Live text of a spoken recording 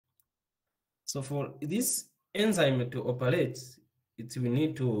So for this enzyme to operate, it will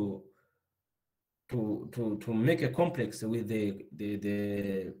need to make a complex with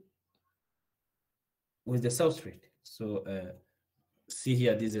the substrate. So see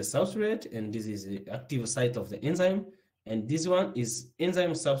here, this is a substrate, and this is the active site of the enzyme, and this one is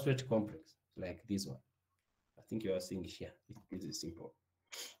enzyme substrate complex, like this one. I think you are seeing here. It is simple.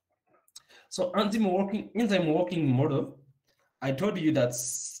 So enzyme working model, I told you that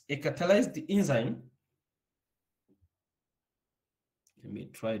a catalyzed enzyme. Let me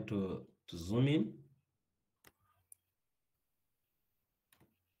try to zoom in.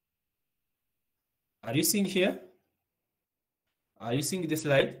 Are you seeing here? Are you seeing the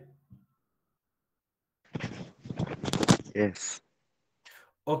slide? Yes.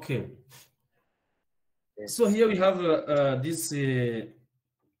 Okay. Yes. So here we have this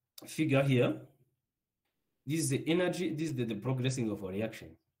figure here. This is the energy. This is the progressing of a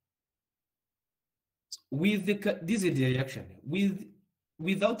reaction. With this is the reaction.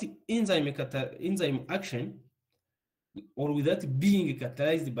 Without the enzyme action, or without being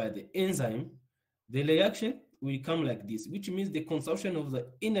catalyzed by the enzyme, the reaction will come like this, which means the consumption of the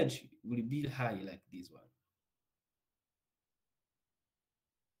energy will be high, like this one.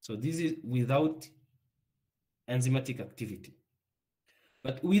 So this is without enzymatic activity.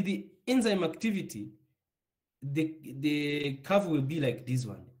 But with the enzyme activity, the curve will be like this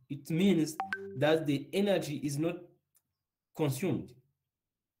one. It means that the energy is not consumed.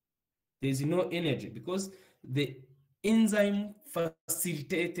 There is no energy because the enzyme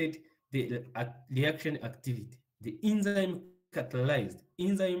facilitated the reaction activity. The enzyme catalyzed,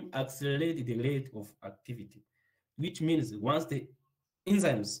 enzyme accelerated the rate of activity, which means once the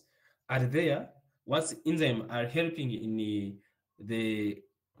enzymes are there, once enzymes are helping in the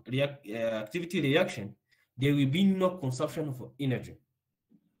activity reaction, there will be no consumption of energy.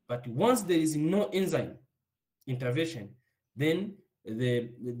 But once there is no enzyme intervention, then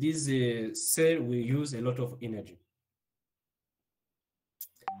this cell will use a lot of energy.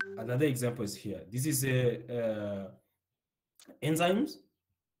 Another example is here. This is enzymes.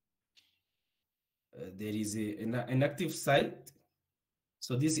 There is an active site.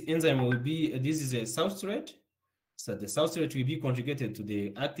 So this enzyme will be, this is a substrate. So the substrate will be conjugated to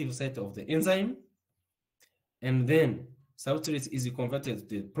the active site of the enzyme. And then substrate is converted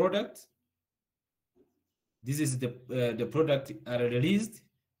to the product. This is the product are released.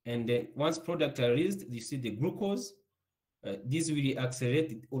 And once product are released, you see the glucose. This will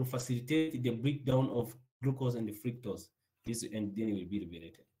accelerate or facilitate the breakdown of glucose and the fructose. This, and then it will be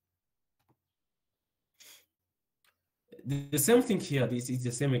liberated. The same thing here. This is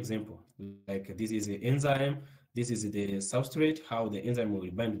the same example. Like this is the enzyme. This is the substrate. How the enzyme will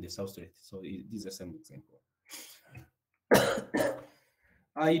bind to the substrate. So this is the same example.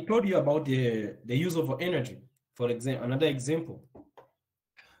 I told you about the use of energy. For example, another example.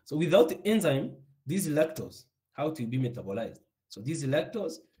 So without the enzyme, this lactose, how to be metabolized. So this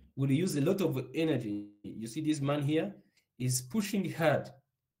lactose will use a lot of energy. You see this man here is pushing hard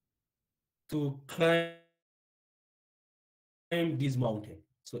to climb this mountain.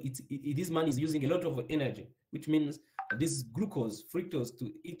 So this man is using a lot of energy, which means this glucose, fructose,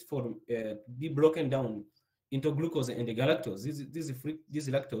 to be broken down into glucose and the galactose. This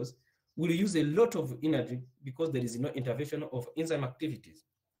lactose will use a lot of energy because there is no intervention of enzyme activities.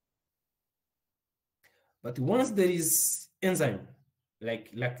 But once there is enzyme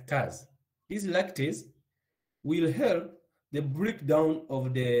like lactase, this lactase will help the breakdown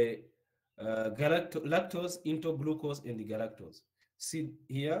of the lactose into glucose and the galactose. See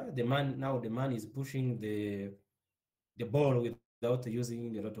here, the man is pushing the ball without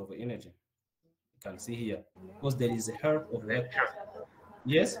using a lot of energy. You can see here because there is a help of lactose.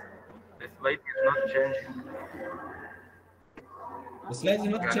 Yes. The slide is not changing. The slide is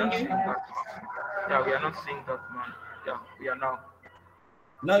not changing. Yeah, we are not seeing that, man. Yeah, we are now.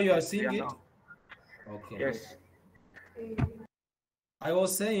 Now you are seeing it. Now. Okay. Yes. I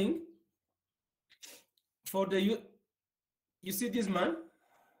was saying, for the you see this man?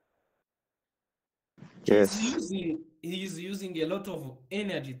 Yes. He is using a lot of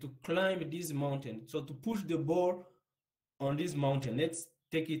energy to climb this mountain. So to push the ball on this mountain, let's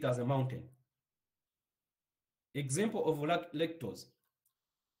take it as a mountain. Example of lactose.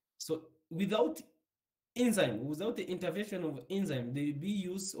 So without enzyme, without the intervention of enzyme, there will be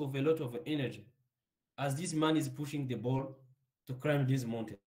use of a lot of energy as this man is pushing the ball to climb this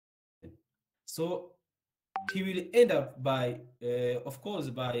mountain. So he will end up by, of course,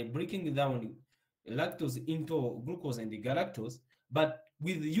 by breaking down lactose into glucose and the galactose, but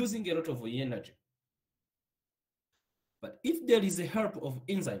with using a lot of energy. But if there is a help of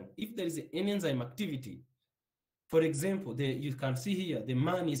enzyme, if there is an enzyme activity, for example, you can see here, the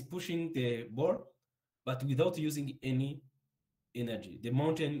man is pushing the ball, but without using any energy. The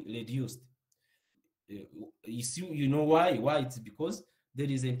mountain reduced. You know why? Why? It's because there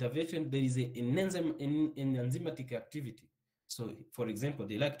is intervention, there is an enzyme, an enzymatic activity. So, for example,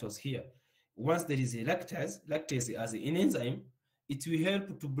 the lactose here, once there is a lactase as an enzyme, it will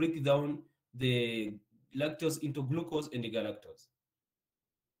help to break down the lactose into glucose and the galactose.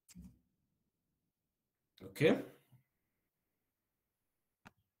 Okay.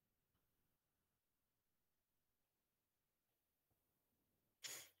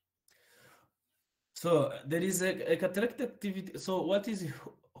 So there is a catalytic activity. So what is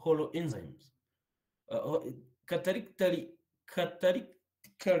holoenzymes? Catalytically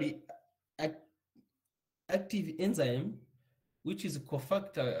active enzyme, which is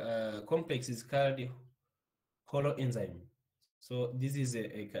cofactor complex, is called holoenzyme. So this is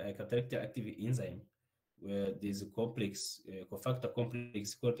a catalytic active enzyme where there's a complex cofactor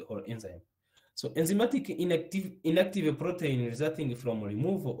complex called holoenzyme. So enzymatic inactive protein resulting from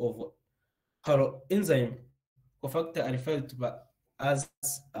removal of holoenzyme cofactor are referred to as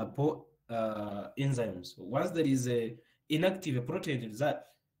apoenzymes. Once there is a inactive protein that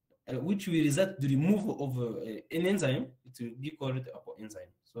which will result the removal of an enzyme, it will be called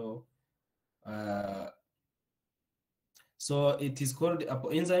apoenzyme. So it is called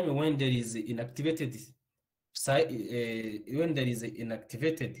apoenzyme when there is inactivated when there is an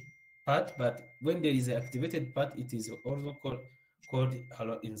inactivated part, but when there is an activated part, it is also called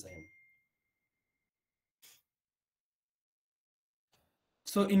haloenzyme.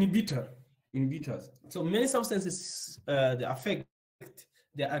 So inhibitors. So many substances they affect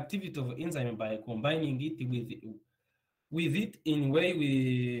the activity of enzyme by combining it with it in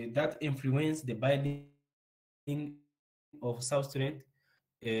that influence the binding of substrate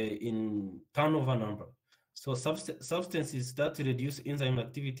in turnover number. So substances that reduce enzyme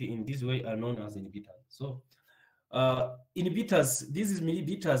activity in this way are known as inhibitors. So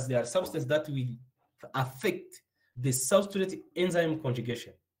inhibitors, they are substances that will affect the substrate enzyme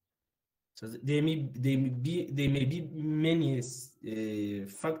conjugation. So they may be many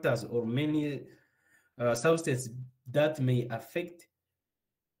factors or many substances that may affect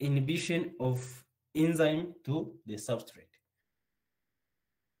inhibition of enzyme to the substrate.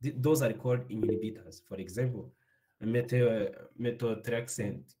 Those are called inhibitors. For example,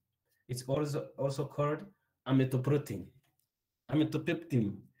 methotrexate. It's also called ametoprotein,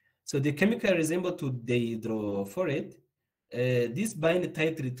 ametopeptin. So the chemical resemble to dihydrofolate. This bind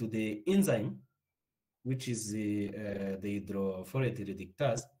tightly to the enzyme, which is the hydrofolate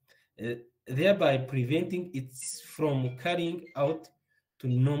reductase, thereby preventing it from carrying out to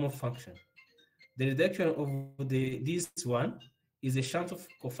normal function. The reduction of this one is a chance of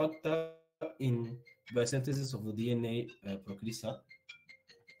cofactor in biosynthesis of the DNA precursor.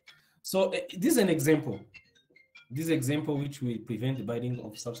 So this is an example. This example which will prevent the binding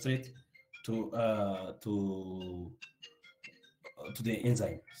of substrate to the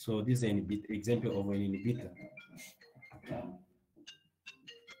enzyme. So this is an example of an inhibitor.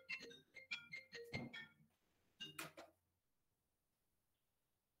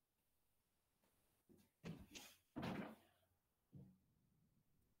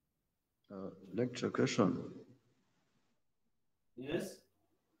 Lecture question. Yes.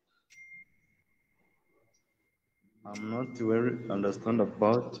 I'm not very understand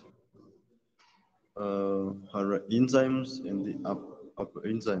about her enzymes and the upper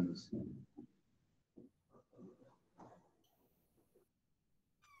enzymes.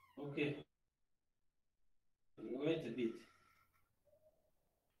 Okay. Wait a bit.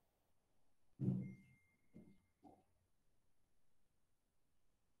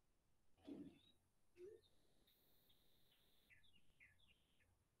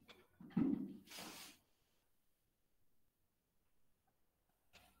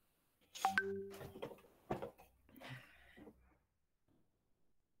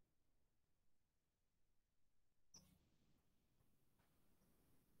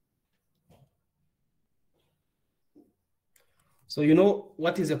 So you know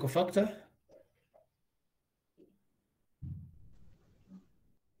what is a cofactor?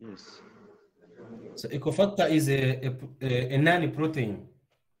 Yes. So a cofactor is a non-protein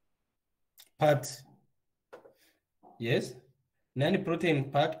part. Yes, non-protein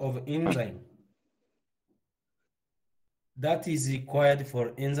part of enzyme that is required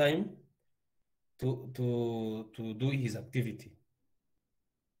for enzyme to do his activity.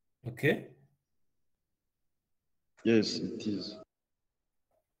 Okay. Yes, it is.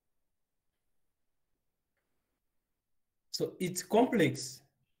 So its complex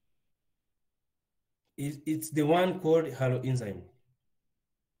it's the one called haloenzyme.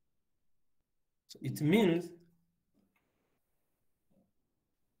 So it means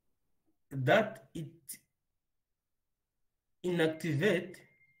that it inactivate,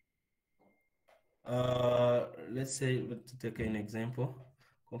 let's say, to take an example,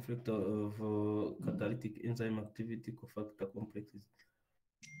 conflict of catalytic enzyme activity cofactor complexes.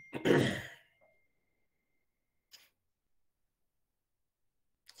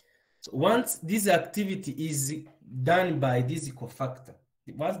 So once this activity is done by this cofactor,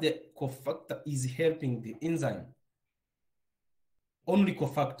 once the cofactor is helping the enzyme, only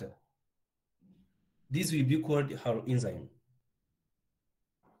cofactor, this will be called haloenzyme.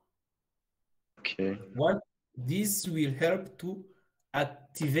 Okay. This will help to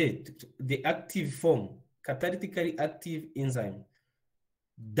activate the active form, catalytically active enzyme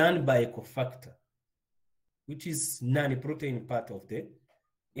done by a cofactor, which is non-protein part of the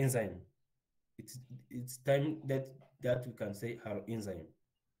enzyme. It's time that we can say haloenzyme.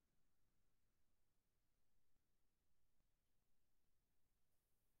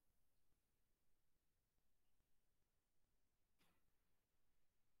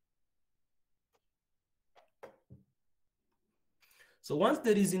 So once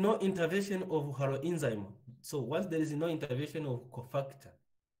there is no intervention of haloenzyme, so once there is no intervention of cofactor,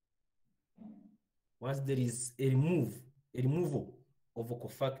 once there is a removal of a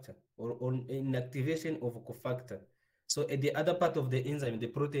cofactor or an activation of a cofactor, so at the other part of the enzyme, the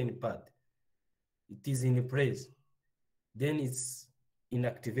protein part, it is in place, then it's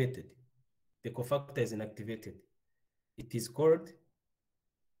inactivated. The cofactor is inactivated. It is called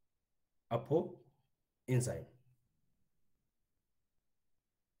apoenzyme.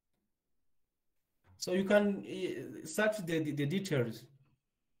 So you can search the details.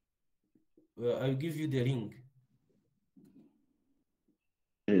 I'll give you the link.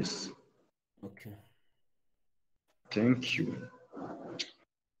 Yes. Okay. Thank you.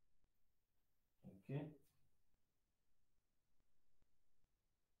 Okay.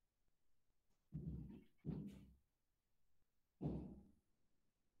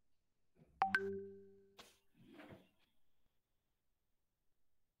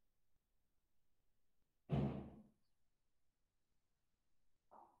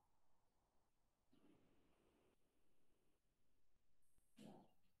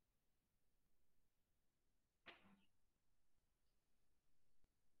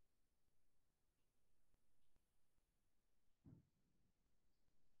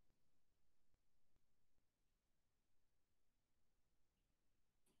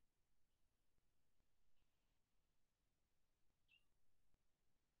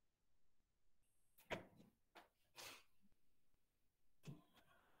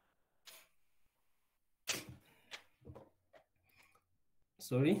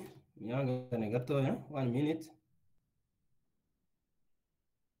 Sorry, gato, 1 minute.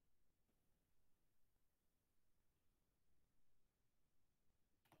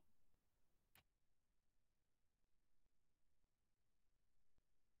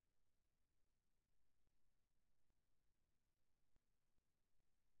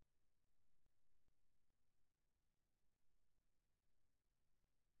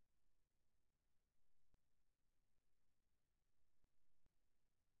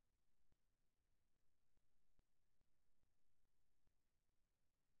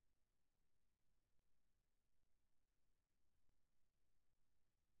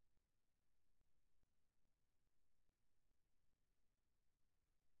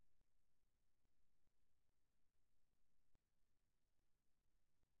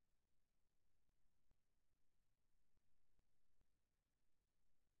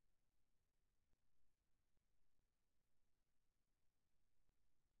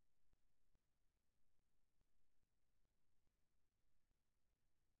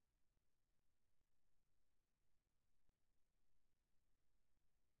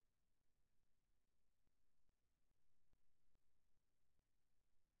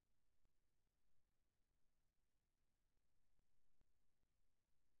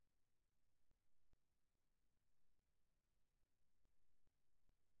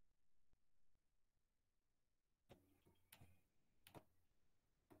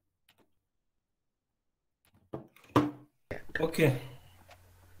 Okay.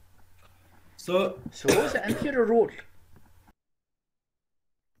 So what's the anterior role?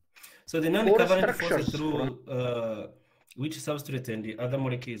 So the non-recoverant forces structures through which substrate and the other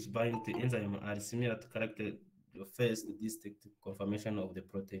molecules bind the enzyme are similar to character first distinct conformation of the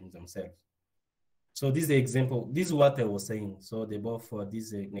proteins themselves. So this is the example. This is what I was saying. So the both for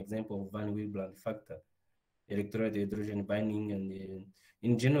this is an example of Van Willebrand factor. electrolyte hydrogen binding, and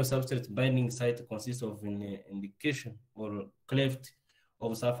in general, substrate binding site consists of an indication or cleft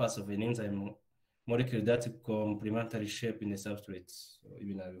of surface of an enzyme molecule that complementary shape in the substrate.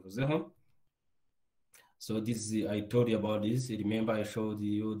 So this is, I told you about this. Remember, I showed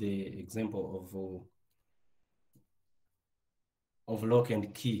you the example of lock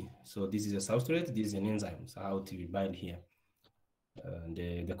and key. So this is a substrate, this is an enzyme. So how to bind here.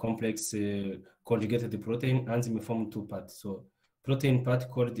 The complex conjugated the protein enzyme form two parts. So protein part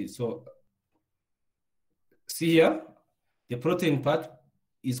called it. So see here, the protein part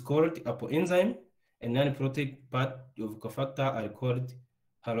is called apoenzyme, and non-protein part of cofactor are called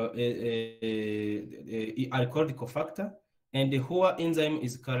cofactor, and the whole enzyme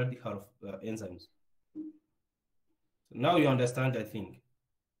is called enzymes. So now you understand, I think,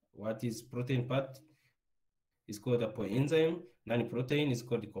 what is protein part is called apoenzyme, non-protein is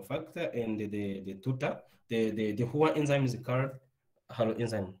called cofactor, and the tutor, the whole enzyme is called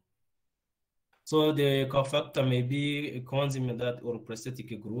haloenzyme. So the cofactor may be a coenzyme that or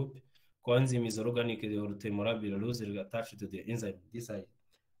prosthetic group. Coenzyme is organic or thermolabile loosely attached to the enzyme. This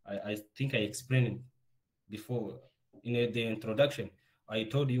I think I explained before in the introduction. I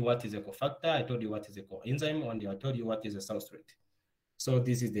told you what is a cofactor, I told you what is a coenzyme, and I told you what is a substrate. So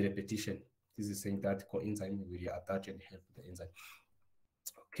this is the repetition. This is saying that coenzyme will attach and help the enzyme.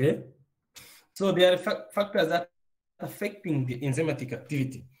 Okay. So there are factors that are affecting the enzymatic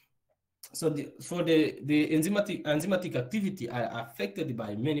activity. So the enzymatic activity are affected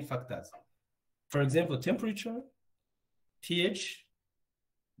by many factors. For example, temperature, pH.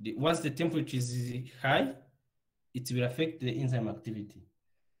 Once the temperature is high, it will affect the enzyme activity.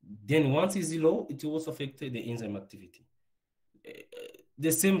 Then once it's low, it will also affect the enzyme activity.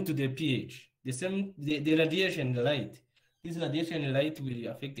 The same to the pH. The same, the radiation light. This radiation light will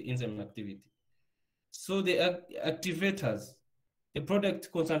affect the enzyme activity. So the activators, the product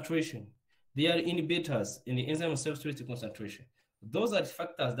concentration, they are inhibitors in the enzyme substrate concentration. Those are the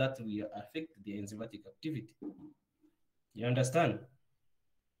factors that will affect the enzymatic activity. You understand?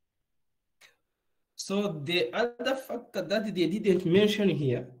 So the other factor that they didn't mention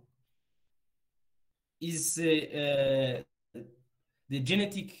here is the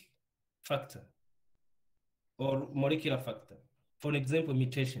genetic factor or molecular factor. For example,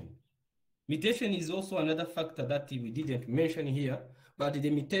 mutation. Mutation is also another factor that we didn't mention here, but the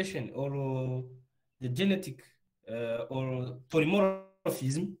mutation or the genetic or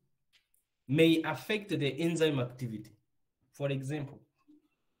polymorphism may affect the enzyme activity. For example,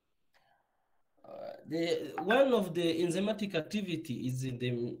 one of the enzymatic activity is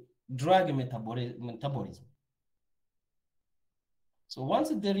the drug metabolism. So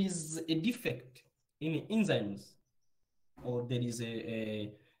once there is a defect in enzymes, or there is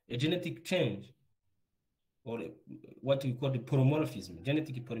a genetic change, or what we call the polymorphism,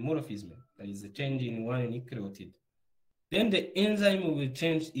 genetic polymorphism, there is a change in one nucleotide, then the enzyme will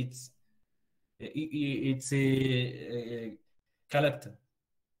change its character.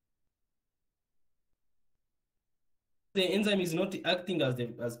 The enzyme is not acting as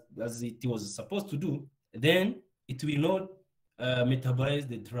it was supposed to do, then it will not metabolize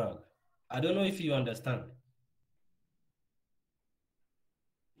the drug. I don't know if you understand.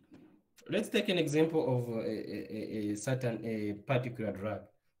 Let's take an example of a certain particular drug.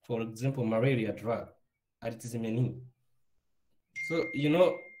 For example, malaria drug, artemisinin. So, you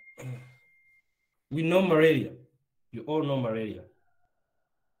know, we know malaria. You all know malaria.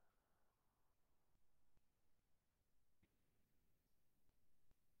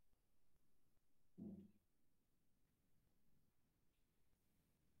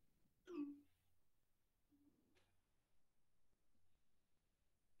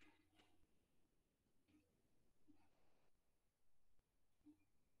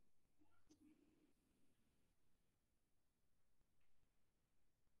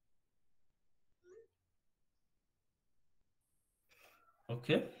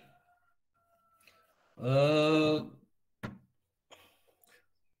 Okay.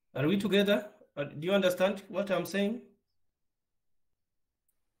 Are we together? Do you understand what I'm saying?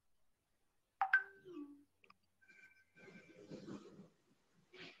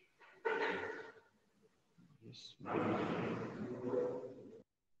 Yes.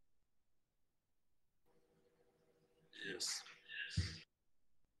 Yes.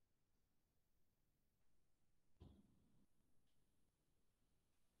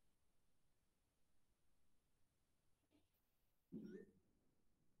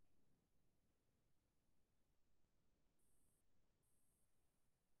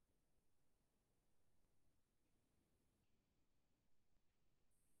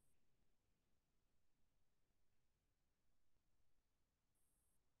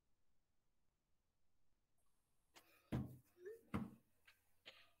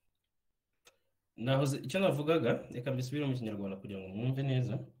 nahoze icyo navugaga reka mbisubire mu kinyarwanda kugira ngo mwumve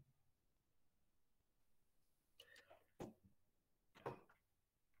neza.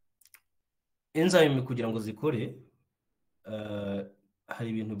 Enzyme kugira ngo zikore hari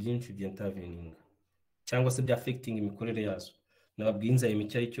ibintu byinshi by'intervening cyangwa se bya affecting imikorere yazo. Nababwiye enzyme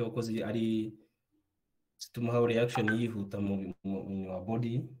icyo ari cyo ko ari zituma habaho reaction yihuta mu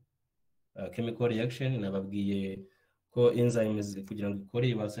body, chemical reaction. Nababwiye ko enzymes kugira ngo ikore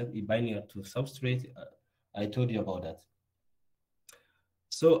ibinding to substrate. I told you about that.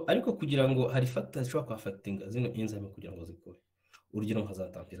 So ariko kugira ngo hari factors zishobora ku affecting zino enzyme kugira ngo zikore. Urugero nka za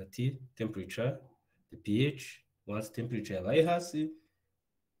temperature, the pH. Once temperature yabaye hasi,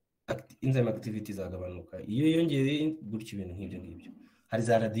 enzyme activity zagabanuka. Iyo yongereye gutyo ibintu nk'ibyo ngibyo. Hari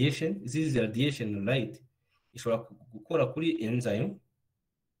za radiation, izi radiation light ishobora gukora kuri enzyme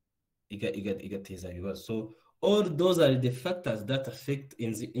igateza ibibazo. So all those are the factors that affect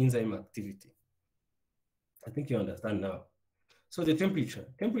enzyme activity. I think you understand now. So the temperature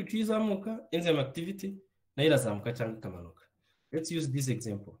izamuka, enzyme activity nayo irazamuka cyangwa ikamanuka. Let's use this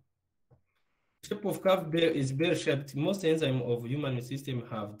example. Shape of curve is bell-shaped. Most enzymes of human system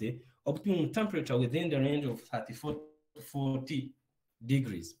have the optimum temperature within the range of 34 to 40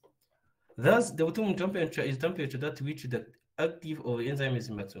 degrees. Thus, the optimum temperature is temperature at which the active of enzyme is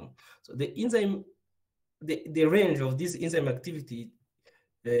maximum. So the enzyme, the range of this enzyme activity,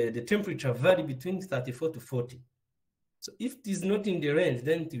 the temperature vary between 34 to 40. So if it is not in the range,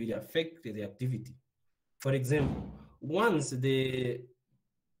 then it will affect the activity. For example, once the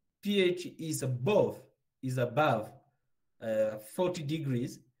pH is above 40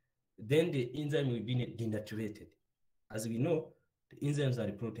 degrees, then the enzyme will be denatured. As we know, the enzymes are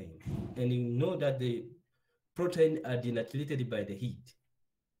the protein, and you know that the protein are denatured by the heat.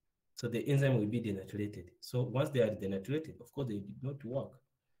 So the enzyme will be denatured. So once they are denatured, of course, they did not work.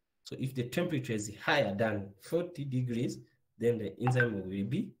 So if the temperature is higher than 40 degrees, then the enzyme will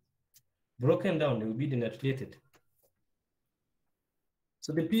be broken down, it will be denatured.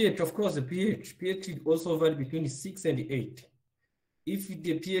 So the pH, of course, the pH is also vary between 6 and 8. If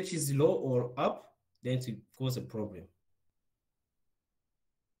the pH is low or up, then it will cause a problem.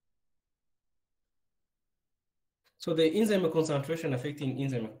 So the enzyme concentration affecting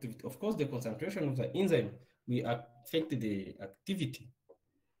enzyme activity. Of course, the concentration of the enzyme will affect the activity.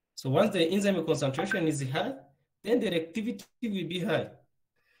 So once the enzyme concentration is high, then the reactivity will be high.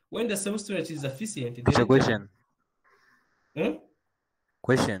 When the substrate is efficient, It's a question. Hmm?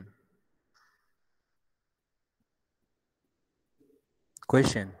 Question.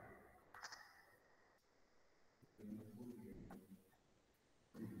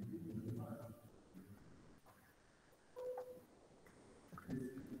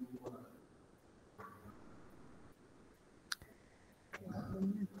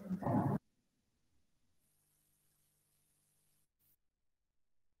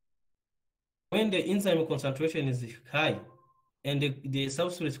 When the enzyme concentration is high and the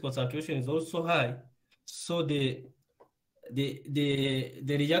substrate concentration is also high, so the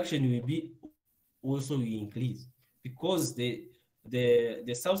reaction will be also will increase, because the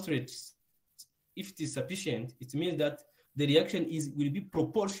substrate, if it is sufficient, it means that the reaction will be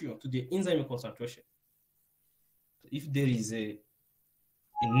proportional to the enzyme concentration. If there is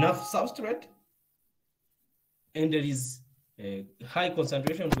enough substrate and there is a high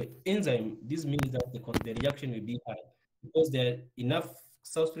concentration of the enzyme, this means that the reaction will be high because there are enough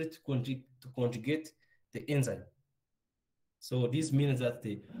substrate to conjugate the enzyme. So this means that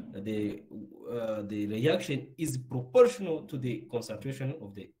the reaction is proportional to the concentration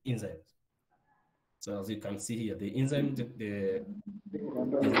of the enzymes. So as you can see here, the enzyme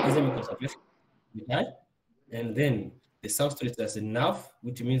concentration is high, and then the substrate is enough,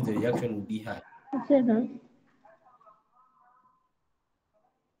 which means the reaction will be high.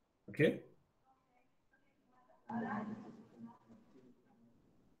 Okay.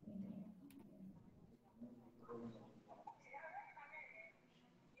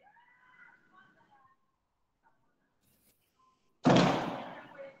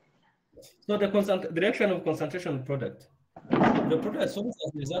 So the reaction of concentration product. The product sold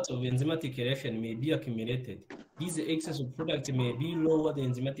as a result of enzymatic reaction may be accumulated. This excess of product may be lower the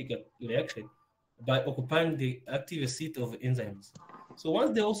enzymatic reaction by occupying the active site of enzymes. So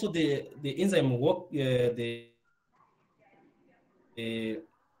once the enzyme work, the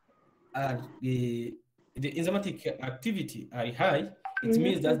enzymatic activity are high, it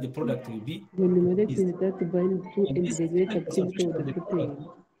means that the product will be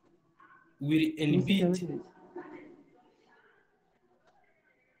will inhibit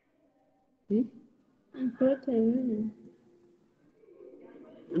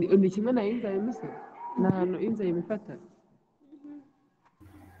ni kimwe na enzyme se ni ahantu enzyme ifata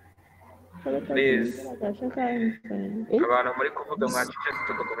Please. Abantu muri kuvuga mwacecetse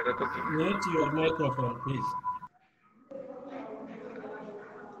tugakomeza tukiga. Mute your microphone, please.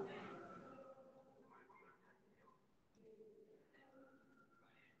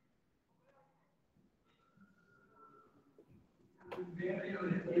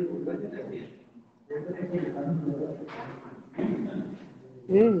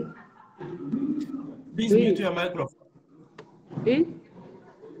 Please mute your microphone.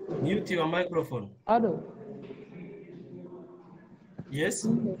 Mute your microphone. Hello. Yes? So,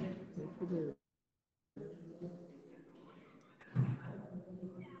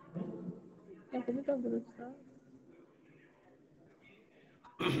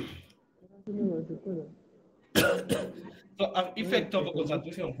 effect of a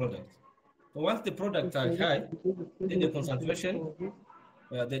concentration of products. So once the products are high, then the concentration,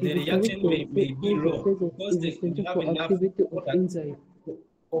 the reaction may be low because they have enough products to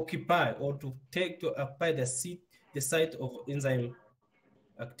occupy or to occupy the site of enzyme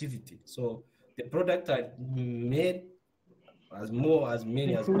activity. So the product are made as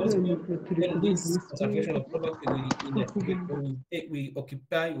many as possible. Then this concentration of product will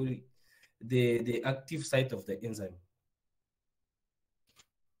occupy the active site of the enzyme.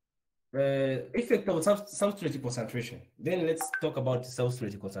 Effect of substrate concentration. Then let's talk about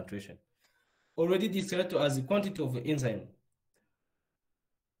substrate concentration. Already described as the quantity of the enzyme.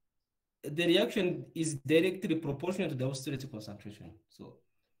 The reaction is directly proportional to the substrate concentration. So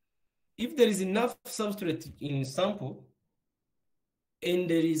if there is enough substrate in sample and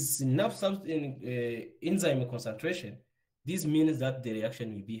there is enough enzyme concentration, this means that the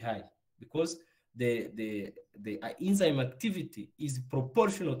reaction will be high because the enzyme activity is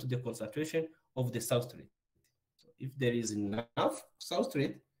proportional to the concentration of the substrate. So if there is enough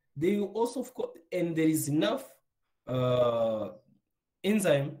substrate, they will also, and there is enough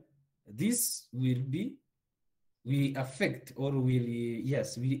enzyme, this will affect or will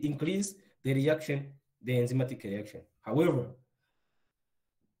increase the reaction, the enzymatic reaction. However,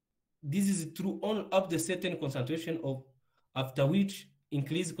 this is true only up to a certain concentration after which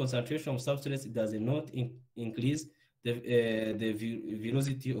increased concentration of substrates does not increase the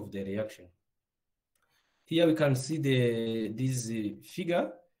velocity of the reaction. Here we can see this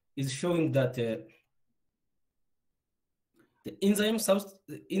figure is showing that the enzyme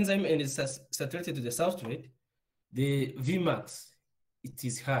and is saturated to the substrate, the Vmax, it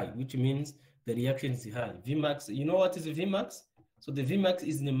is high, which means the reaction is high. Vmax, you know what is Vmax? So the Vmax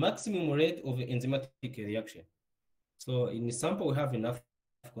is the maximum rate of enzymatic reaction. So in the sample, we have enough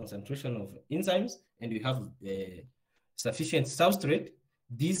concentration of enzymes and we have sufficient substrate.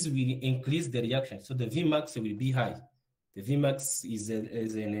 This will increase the reaction. So the Vmax will be high. The Vmax is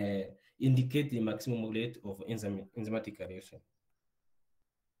an indicate the maximum rate of enzymatic reaction.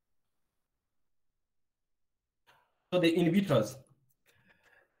 So the inhibitors.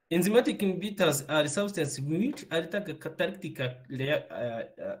 Enzymatic inhibitors are substances which affect the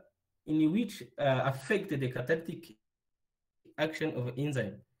catalytic action of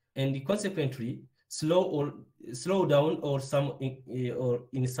enzyme and consequently slow down or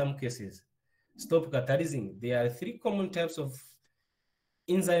in some cases stop catalyzing. There are three common types of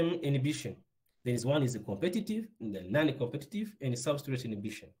enzyme inhibition. There is one is a competitive, and the non-competitive, and substrate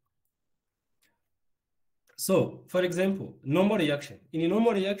inhibition. So, for example, normal reaction. In a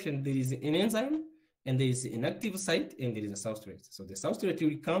normal reaction, there is an enzyme, and there is an active site, and there is a substrate. So the substrate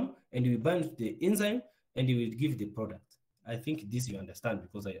will come and will bind the enzyme, and it will give the product. I think this you understand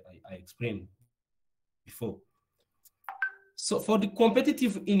because I explained before. So for the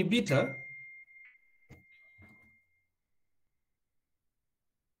competitive inhibitor,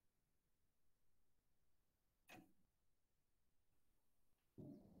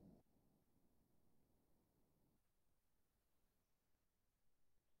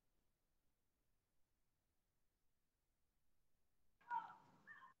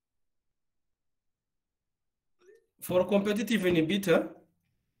 for competitive inhibitor,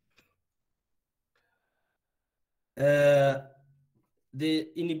 the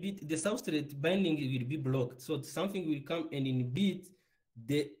substrate binding will be blocked. So something will come and inhibit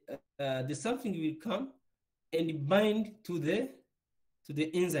the something will come and bind to the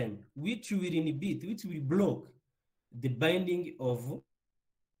enzyme, which will inhibit, which will block the binding of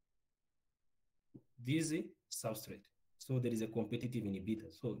this substrate. So there is a competitive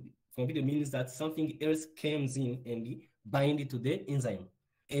inhibitor. So competitive means that something else comes in and bind to the enzyme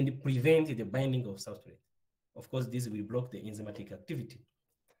and prevent the binding of substrate. Of course, this will block the enzymatic activity.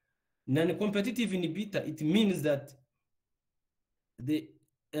 Non-competitive inhibitor, it means that the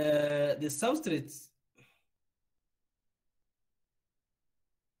the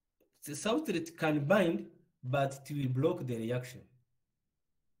substrate can bind, but it will block the reaction.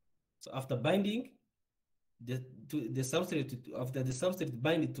 So after binding, the substrate, after the substrate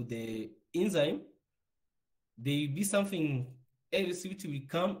bind to the enzyme, there will be something else which will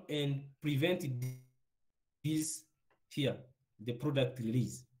come and prevent this here, the product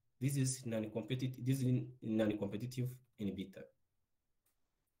release. This is non-competitive. This is non-competitive inhibitor.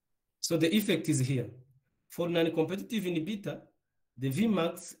 So the effect is here. For non-competitive inhibitor, the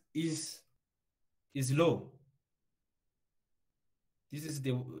Vmax is low. This is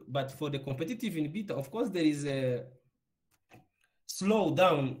but for the competitive inhibitor, of course, there is a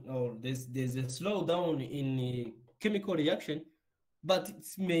slowdown, or there's a slowdown in a chemical reaction, but it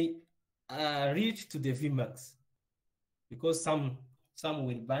may reach to the Vmax, because some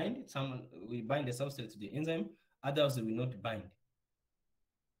will bind, some will bind the substrate to the enzyme, others will not bind.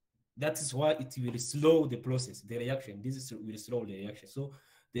 That is why it will slow the process, the reaction. This will slow the reaction. So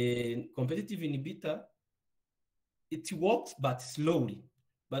the competitive inhibitor, it works, but slowly.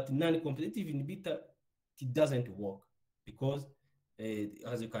 But non-competitive inhibitor, it doesn't work, because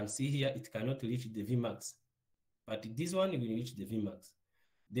as you can see here, it cannot reach the Vmax. But this one will reach the Vmax.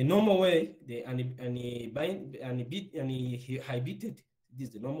 The normal way, the inhibited, this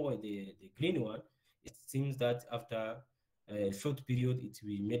is the normal way, the green one, it seems that after a short period, it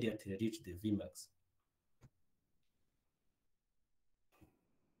will immediately reach the Vmax.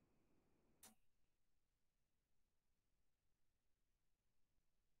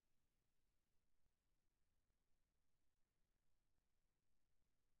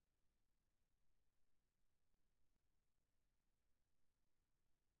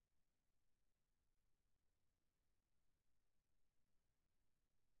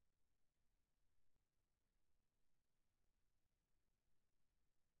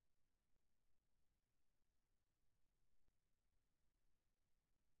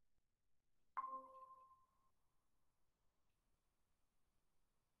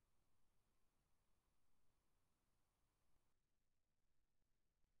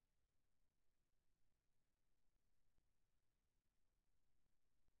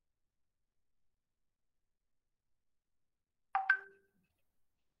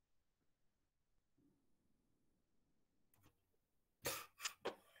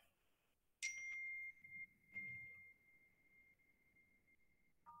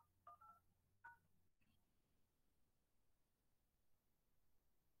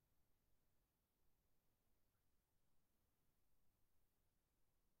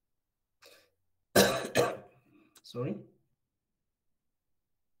 Sorry.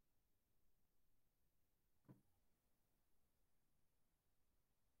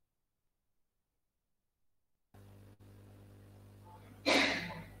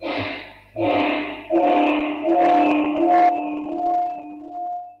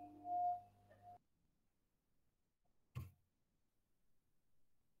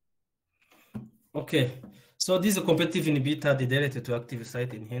 Okay, so this is a competitive inhibitor, the directed to active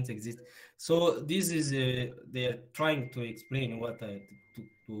site and hence exists. So this is they're trying to explain what I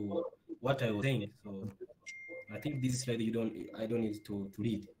what I was saying. So I think this slide I don't need to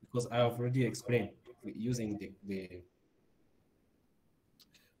read, because I have already explained using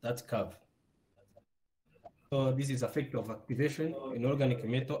that curve. So this is effect of activation in organic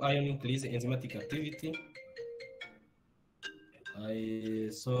metal ion increase enzymatic activity.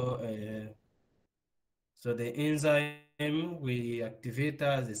 So the enzyme we activate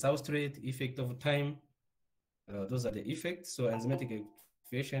the substrate, effect of time. Those are the effects. So enzymatic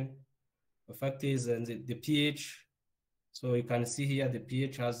activation. The fact is, and the pH. So you can see here the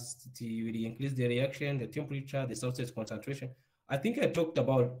pH will increase the reaction, the temperature, the substrate concentration. I think I talked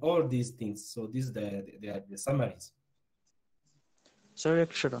about all these things. So these are the summaries. Sorry,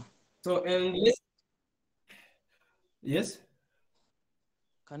 Akshara. So and yes.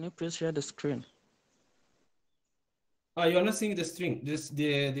 Can you please share the screen? You're not seeing the string,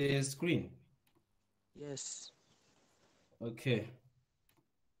 the screen. Yes. Okay.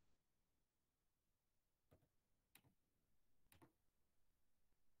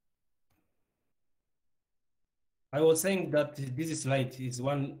 I was saying that this slide is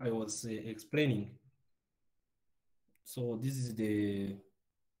one I was explaining. So this is the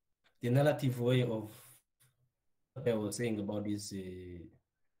narrative way of what I was saying about this.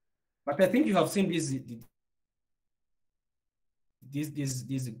 But I think you have seen this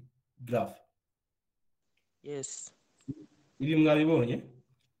graph. Yes. Ibi mwabibonye?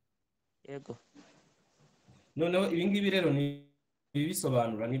 Yego. Noneho ibi ngibi rero ni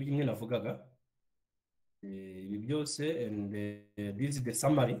bisobanura n'ibyo navugaga. ibi byose, and this is the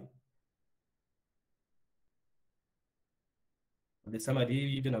summary. The summary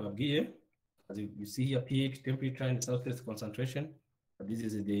y'ibyo nababwiye. As you see here, pH, temperature, and substrate concentration. This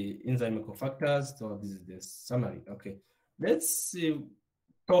is the enzyme cofactors. So this is the summary. Okay, let's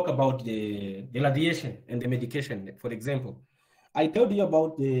talk about the radiation and the medication. For example, I told you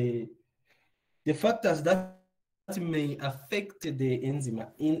about the factors that may affect the enzyme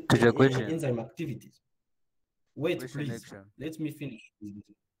enzyme activities. Wait, Question, please. lecture. Let me finish.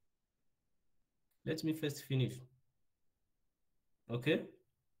 Let me first finish. Okay.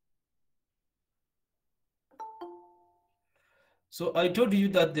 So I told you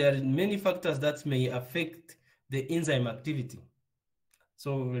that there are many factors that may affect the enzyme activity.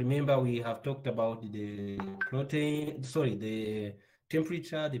 So remember, we have talked about the the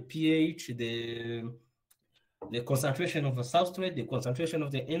temperature, the pH, the concentration of the substrate, the concentration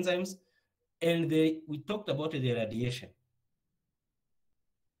of the enzymes, and we talked about the radiation.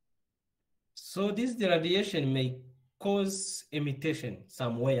 So this radiation may cause a mutation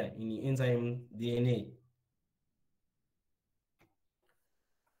somewhere in the enzyme DNA.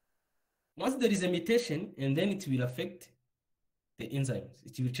 Once there is a mutation, and then it will affect the enzymes.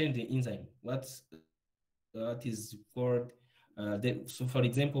 It will change the enzyme. What is called so for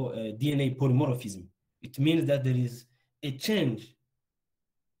example, DNA polymorphism. It means that there is a change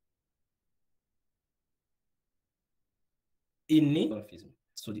in polymorphism.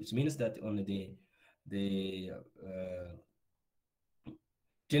 So this means that on the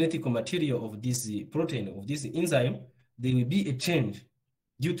genetic material of this protein, of this enzyme, there will be a change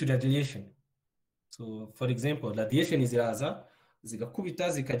due to radiation. So for example, radiation ziraza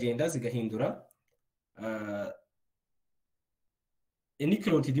zigakubita zikagenda zigahindura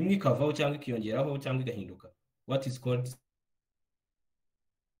nucleotide imwe ikavaho cyangwa ikiyongeraho cyangwa igahinduka. What is called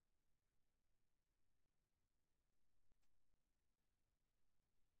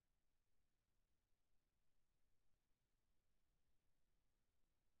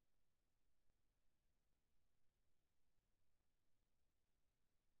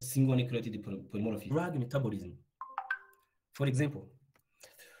single nucleotide polymorphism. Drug metabolism. For example,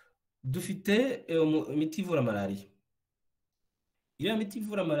 dufite imiti ivura malaria. Iyo miti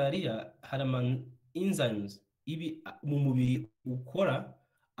ivura malaria hari ama enzymes ibi mu mubiri ukora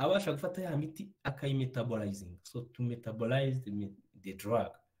abasha gufata ya miti akayimetabolizing. So to metabolize the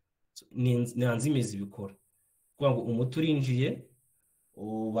drug. So, ni enzyme zibikora. Kuvuga ngo umuti urinjiye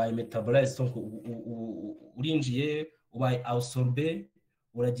ubaye metabolize, so urinjiye ubaye absorbe,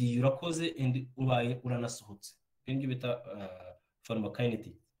 uragiye urakoze, and ubaye uranasohotse. Ibyo bita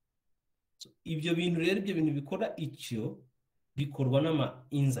pharmacokinetic. So ibyo bintu rero, ibyo bintu bikora icyo bikorwa n'ama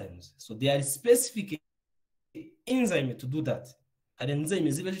enzymes. So they are specific enzyme to do that. Hari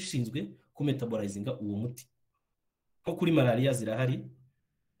enzyme ziba zishinzwe ku metabolizinga uwo muti. Nko kuri malaria zirahari,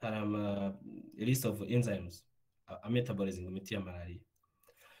 hari ama list of enzymes a metabolizing imiti ya malaria.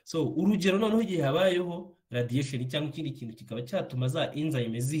 So urugero noneho igihe habayeho radiation cyangwa ikindi kintu kikaba cyatuma za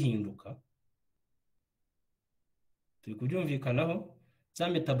enzyme zihinduka, turi kubyumvikanaho, za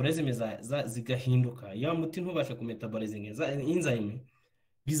metabolism zigahinduka, ya muti ntubasha ku metabolizing za enzyme,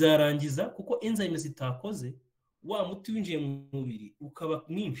 bizarangiza kuko enzyme zitakoze wa muti winjiye mu mubiri ukaba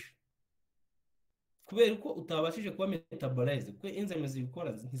mwinshi, kubera uko utabashije kuba metabolize, kuko enzyme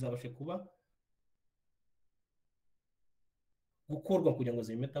zibikora ntizabashe kuba gukorwa kugira ngo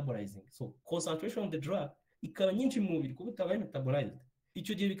zimetabolize. So concentration of the drug ikaba nyinshi mu mubiri kuko utabaye metabolized.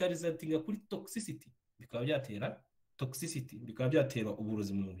 Icyo gihe bikarizatinga kuri toxicity, bikaba byatera toxicity, bikaba byatera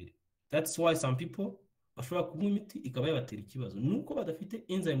uburozi mu mubiri. That's why some people bashobora kunywa imiti ikaba yabatera ikibazo, nuko badafite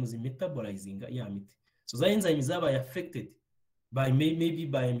enzymes metabolizinga ya miti. So za enzymes zabaye affected by maybe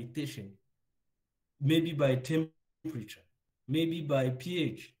by a mutation, maybe by temperature, maybe by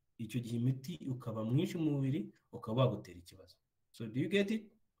pH. Icyo gihe imiti ukaba mwinshi mu mubiri ukaba wagutera ikibazo. So do you get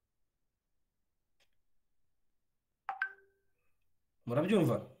it?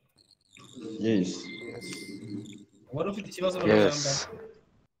 Murabyumva? Yes. Wari ufite ikibazo Yes.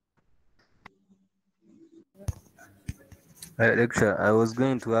 Lecture, I was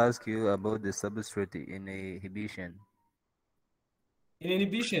going to ask you about the substrate inhibition. In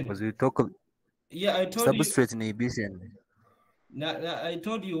inhibition? Because we talk Yeah, I told you. substrate inhibition. I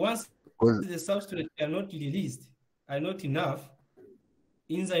told you once the substrate are not released, are not enough,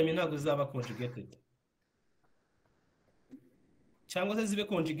 enzyme ntabwo zaba conjugated. Cyangwa se zibe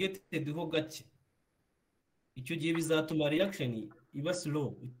conjugated ho gake. Icyo gihe bizatuma reaction iba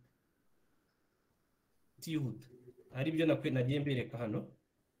slow. Itihuta. Hari ibyo nagiye mbereka hano.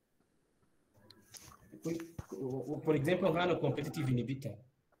 For example, hano competitive inhibitor.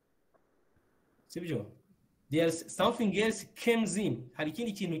 Sibyo? there's something else comes in. Hari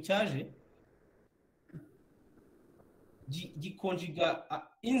ikindi kintu cyaje gikonjiga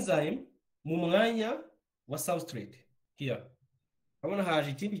enzyme mu mwanya wa substrate here. Urabona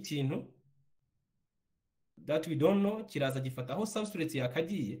haje ikindi kintu that we don't know, kiraza gifata aho substrate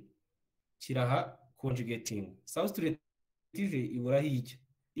yakagiye kiraha conjugating. Substrate ije iburaho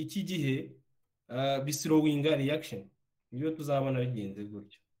iki gihe bislowinga reaction. Ibyo tuzabona bigenze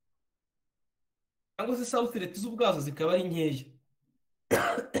gutyo. Cyangwa se substrate z'ubwazo zikaba ari nkeya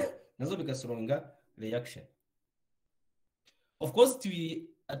nazo bigaslowinga reaction. Of course, to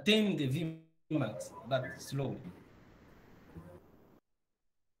attain the Vmax, but slowly.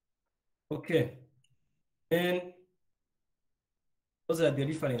 Okay. And those are the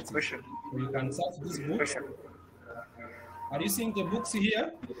references. Question. So you can search these books. Question. Are you seeing the books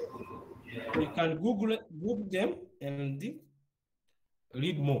here? You can Google them and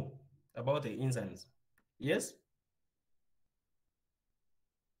read more about the enzymes. Yes?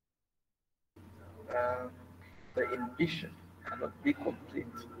 The inhibition cannot be complete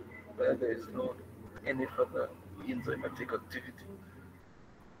where there is no any further enzymatic activity,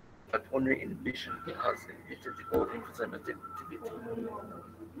 but only inhibition has inhibited all enzymatic activity.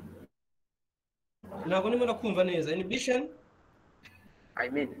 Ntabwo ndimo ndakumva neza. Inhibition? I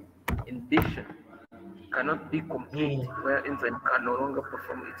mean, inhibition cannot be complete where enzyme can no longer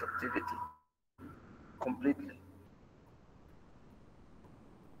perform its activity completely.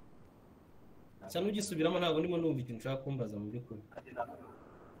 Cyane ugisubiramo ntabwo ndimo numva ikintu nshaka kumbaza mu by'ukuri.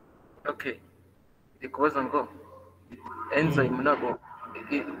 Okay. Ikubaza ngo enzyme ntabwo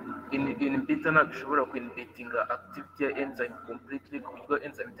inhibitor ntabwo ishobora kuinhibitinga activity ya enzyme completely ku buryo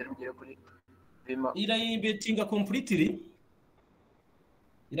enzyme itari bugere kuri Vma. Irayinhibitinga completely.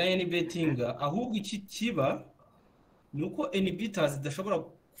 Irayinhibitinga ahubwo iki kiba ni uko inhibitors zidashobora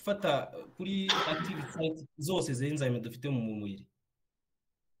gufata kuri active site zose za enzyme dufite mu mubiri.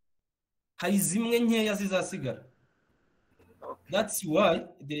 Hari zimwe nkeya zizasigara. That's why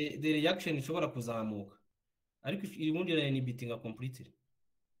the reaction ishobora kuzamuka. Ariko ibundi irayinhibitinga completely.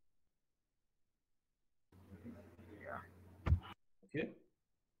 Okay.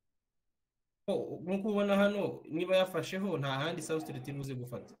 Nkuko ubona hano niba yafasheho nta handi substrate ibuze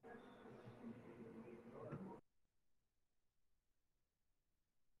gufata.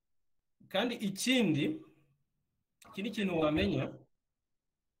 Kandi ikindi kintu wamenya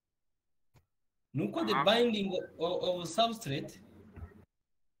nuko the binding of substrate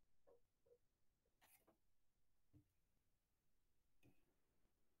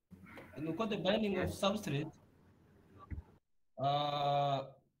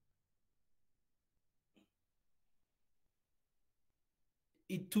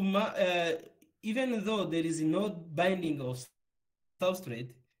ituma even though there is no binding of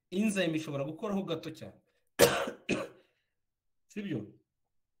substrate, enzyme ishobora gukoraho gato cyane. Sibyo?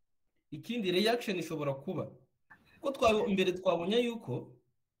 Ikindi reaction ishobora kuba ko imbere twabonye yuko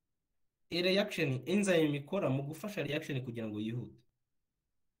reaction enzyme ikora mu gufasha reaction kugira ngo yihute.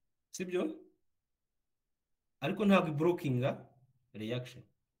 Sibyo? Ariko ntabwo blockinga reaction.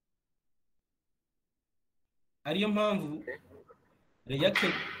 Ariyo mpamvu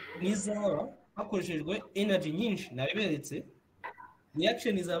reaction nizaba hakoreshejwe energy nyinshi nabiberetse,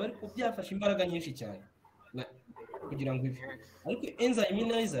 reaction izaba ariko byafasha imbaraga nyinshi cyane kugira ngo ibe. Ariko enzyme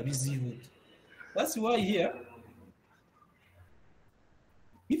nayo bizihuta. That's why here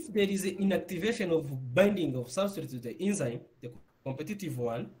if there is an inactivation of binding of substrate to the enzyme, the competitive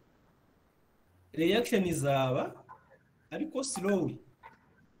one, reaction izaba ariko slowly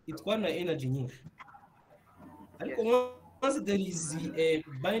itwana energy nyinshi. Ariko once there is a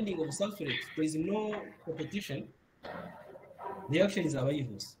binding of substrate, there is no competition, reaction izaba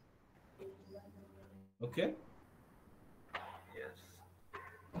yihuse. Okay? Yes.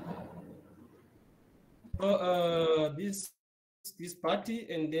 So this party,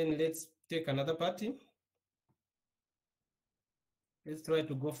 and then let's take another party. Let's try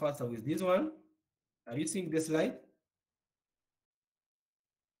to go faster with this one. Are you seeing the slide?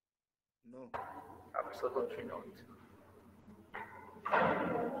 No, absolutely not.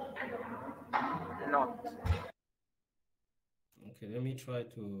 Not. Okay, let me try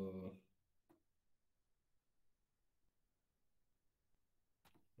to.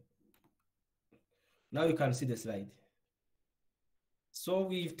 Now you can see the slide. So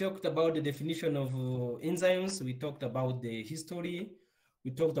we've talked about the definition of enzymes. We talked about the history.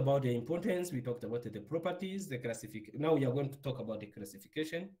 We talked about the importance. We talked about the properties, the classification. Now we are going to talk about the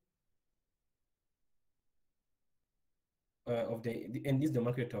classification of and this is the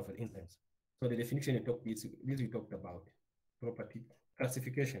market of enzymes. So the definition we talked about property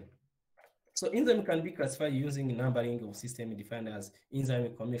classification. So enzyme can be classified using numbering of system defined as enzyme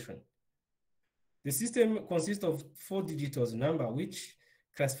information. The system consists of 4 digits number, which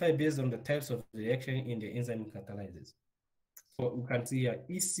classify based on the types of reaction in the enzyme catalyzes. So we can see here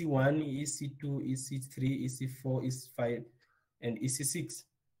EC1, EC2, EC3, EC4, EC5, and EC6.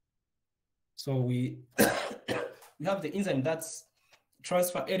 So we we have the enzyme that's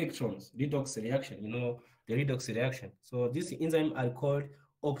transfer electrons, redox reaction, you know, the redox reaction. So these enzymes are called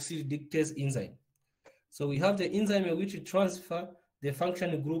oxidase enzyme. So we have the enzyme which transfer the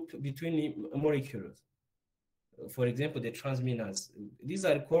functional group between molecules. For example, the transaminase. These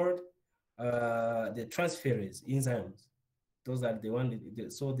are called the transferase enzymes. Those are the ones,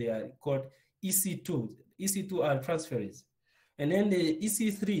 so they are called EC2. EC2 are transferase. And then the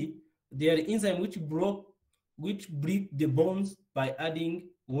EC3, they are enzyme which break the bonds by adding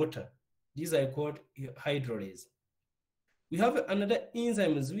water. These are called hydrolase. We have another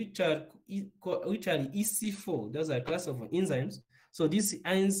enzymes which are EC4. Those are a class of enzymes. So these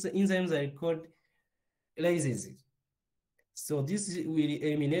enzymes are called lysases. So this will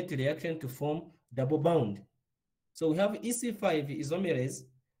eliminate the reaction to form double bound. So we have EC5 isomerase,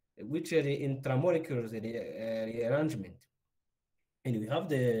 which are the intramolecular rearrangement. And we have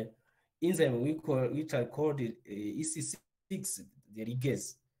the enzyme which are called EC6, the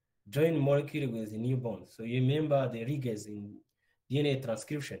ligase, join molecule with a new bond. So you remember the ligase in DNA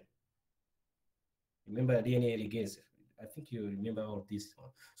transcription. Remember DNA ligase. I think you remember all this.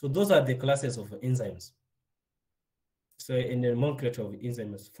 So those are the classes of enzymes. So in the nomenclature of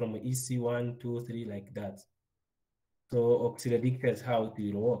enzymes from EC1, 2, 3, like that. So oxidation is how it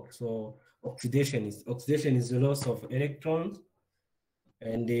will work. So oxidation is the loss of electrons,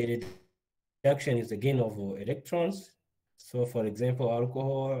 and the reduction is the gain of electrons. So for example,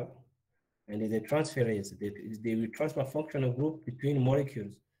 alcohol, and the transferase, they will transfer functional group between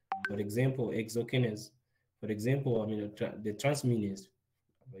molecules. For example, exokinase. For example, I mean the transaminase.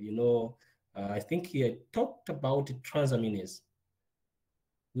 You know, I think he talked about transaminase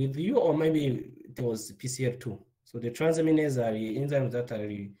with you, or maybe it was PCR2. So the transaminase are the enzymes that are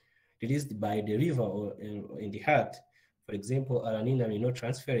released by the liver or in the heart. For example, alanine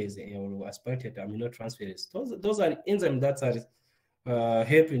aminotransferase or aspartate aminotransferase. Those are enzymes that are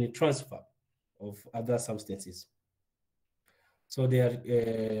helping the transfer of other substances. So they are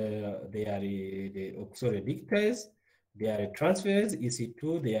the oxidase, they are transferase,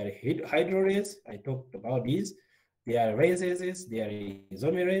 EC2, they are hydrolase. I talked about these. They are lysases, they are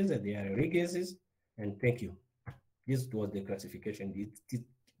isomerase, they are ligases, and thank you. This was the classification.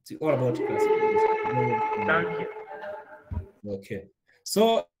 It's all about classification. Thank you. Okay.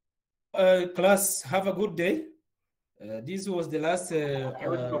 So, class, have a good day. This was the last. This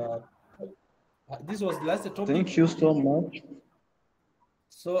was the last topic. Thank you so much.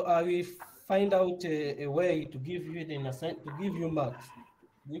 So I will find out a way to give you marks,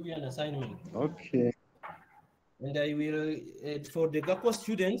 give you an assignment. Okay. And I will for the GACO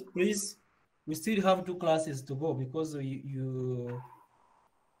students, please. We still have 2 classes to go because you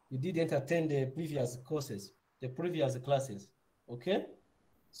didn't attend the previous courses, the previous classes. Okay.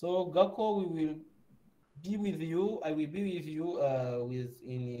 So GACO, we will be with you. I will be with you in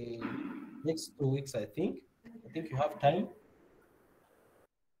the next 2 weeks. I think you have time.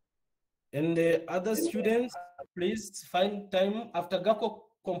 And the other students, please find time after GACO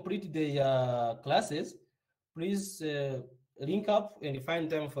complete the classes. Please link up and find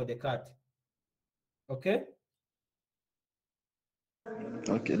time for the cut. Okay.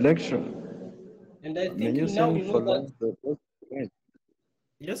 Okay, lecture. And I May think you now send you know for that. us the slides?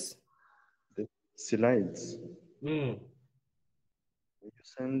 Yes. The slides. Mm. May you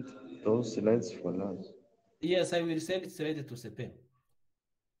send those slides for us? Yes, I will send it straight to Sepe.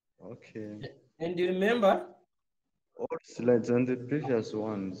 Okay. And you remember? All slides and the previous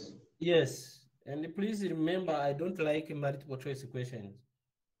ones. Yes. And please remember, I don't like multiple choice questions.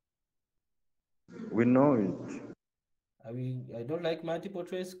 We know it. I don't like multiple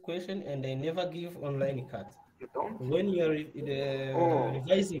choice question, and I never give online cut. You don't? When you are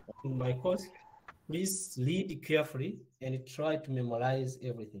revising my course, please read carefully and try to memorize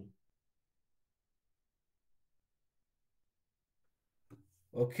everything.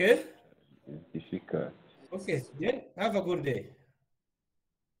 Okay? It's difficult. Okay, then have a good day.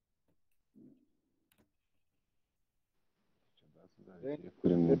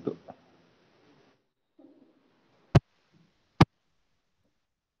 Kuri muto.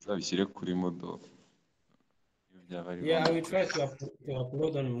 Uzabishyire kuri modo. Yeah, I will try to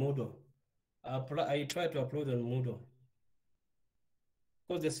upload on Moodle. I try to upload on Moodle.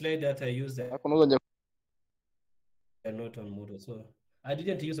 Because the slide that I use are not on Moodle, so I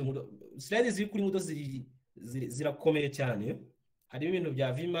didn't use slides ziri kuri mudo zirakomeye cyane, harimo ibintu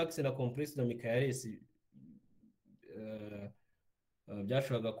bya Vmax na compressed na Michaelis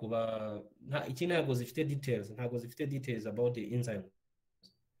byashoboraga kuba iki ntabwo zifite details about the enzyme.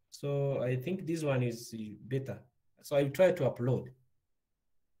 So I think this one is better, so I will try to upload.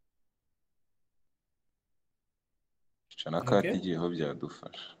 Chana kati igiyeho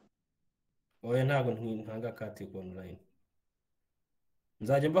byadufasha. Oya ntabwo ntanga kati ku online,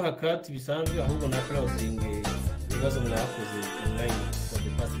 nzajya mbaha kati bisanzwe, ahubwo na browsing ibibazo mwakoze online for the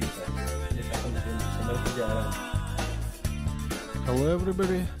past week. Hello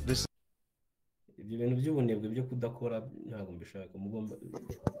everybody, this ibyo bintu by'ubunebwe byo kudakora ntabwo mbishaka. Mugomba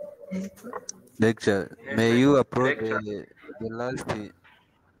lecture. May you upload the last?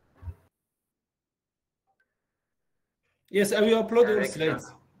 Yes, I will upload all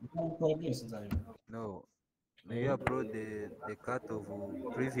slides. No. May you upload the cut of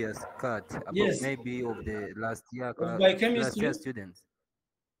previous cut about Yes. maybe of the last year Of biochemistry? last year students?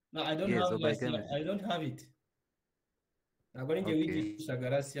 No, I don't Yes, have of last year. biochemistry. I don't have it. Ntabwo ari njye Okay. wigishaga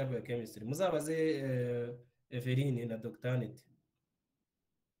last year biochemistry. Muzabaze Eveline na Dr. Annette.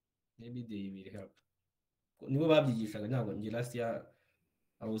 Maybe they will help. Nibo babyigishaga, ntabwo njye last year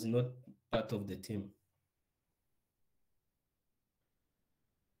I was not part of the team.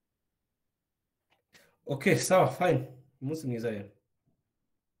 Okay, sawa, fine. Umunsi mwiza rero.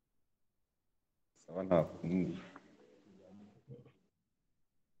 Sawa nta kundi.